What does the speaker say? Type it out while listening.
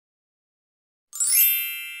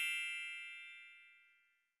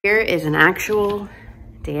Here is an actual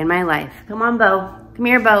day in my life. Come on, Bo. Come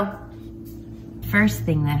here, Bo. First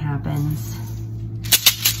thing that happens,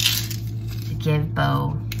 to give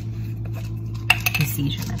Bo the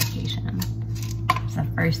seizure medication. It's the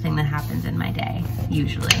first thing that happens in my day,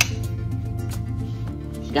 usually.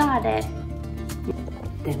 Got it.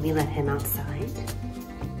 Then we let him outside.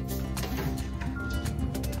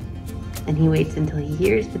 And he waits until he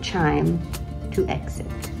hears the chime to exit.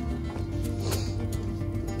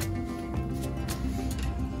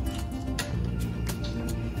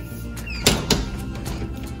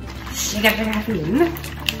 You got your caffeine.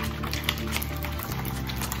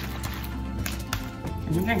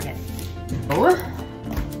 And then drink it. Oh.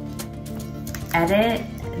 Edit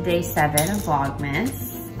day 7 of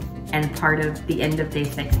Vlogmas and part of the end of day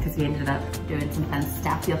 6 because we ended up doing some fun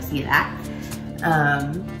stuff. You'll see that.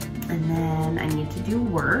 And then I need to do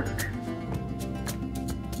work.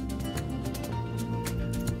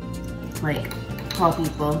 Like call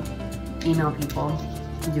people, email people,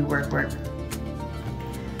 do work.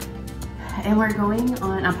 And we're going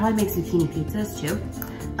on, I'll probably make zucchini pizzas too.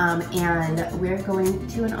 And we're going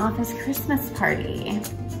to an office Christmas party.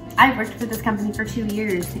 I've worked for this company for 2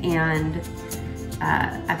 years and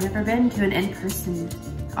I've never been to an in-person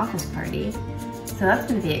office party. So that's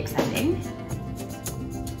gonna be exciting.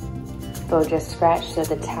 Bo just scratched so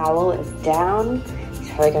the towel is down. He's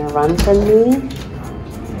probably gonna run from me.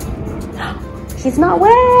 He's not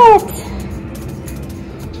wet!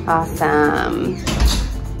 Awesome.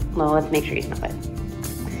 Well, let's make sure he's not wet.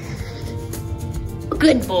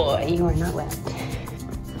 Good boy, you are not wet.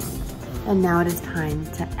 And now it is time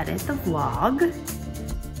to edit the vlog.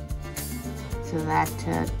 So that,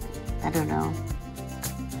 I don't know.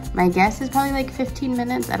 My guess is probably like 15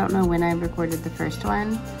 minutes. I don't know when I recorded the first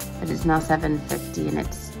one, but it's now 7:50 and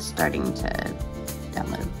it's starting to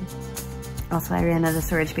download. Also, I ran out of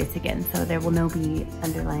storage space again, so there will no be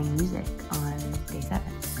underlying music on day 7.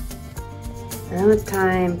 Now it's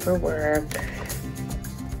time for work.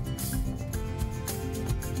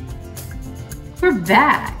 We're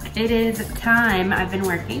back. It is time. I've been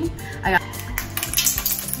working. I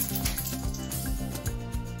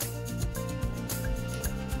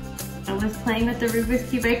was playing with the Rubik's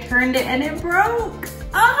Cube. I turned it and it broke.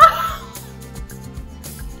 Ah!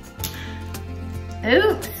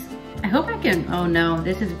 Oops. I hope I can, oh no,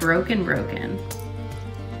 this is broken.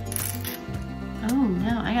 Oh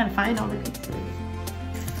no, I gotta find all the pieces.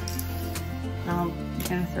 I'm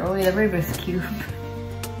gonna throw away the Rubik's Cube.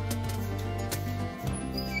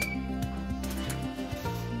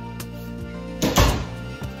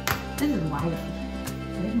 This is wild.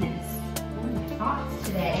 Goodness, what are my thoughts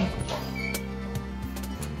today?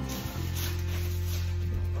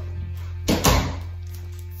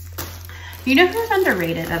 You know who's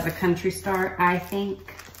underrated as a country star? I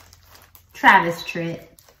think Travis Tritt.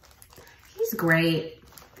 He's great.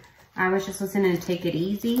 I was just listening to Take It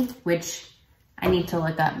Easy, which I need to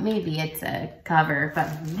look up. Maybe it's a cover, but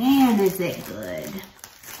man, is it good.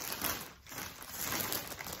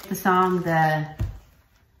 The song, the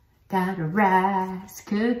got a rice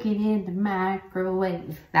cooking in the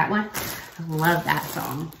microwave. That one, I love that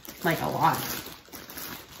song, like a lot.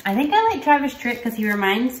 I think I like Travis Tritt because he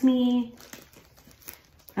reminds me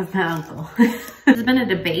of my uncle. There's been a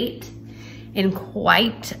debate in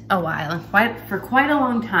quite a while, for quite a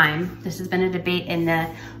long time. This has been a debate in the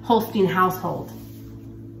Holstein household.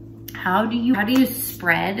 How do you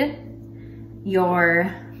spread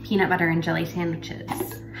your peanut butter and jelly sandwiches?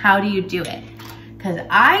 How do you do it? Because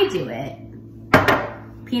I do it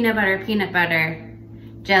peanut butter,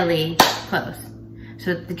 jelly, close.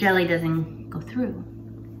 So that the jelly doesn't go through.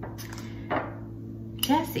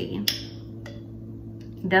 Jesse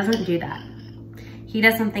doesn't do that. He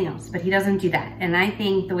does something else, but he doesn't do that. And I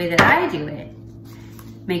think the way that I do it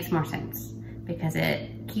makes more sense because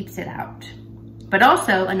it keeps it out. But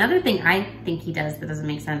also another thing I think he does that doesn't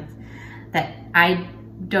make sense, that I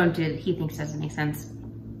don't do that he thinks doesn't make sense,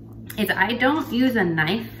 is I don't use a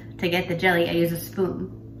knife to get the jelly, I use a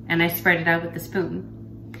spoon. And I spread it out with the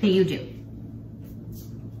spoon. So you do.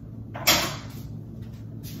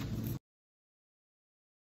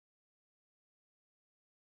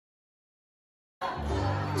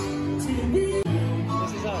 To be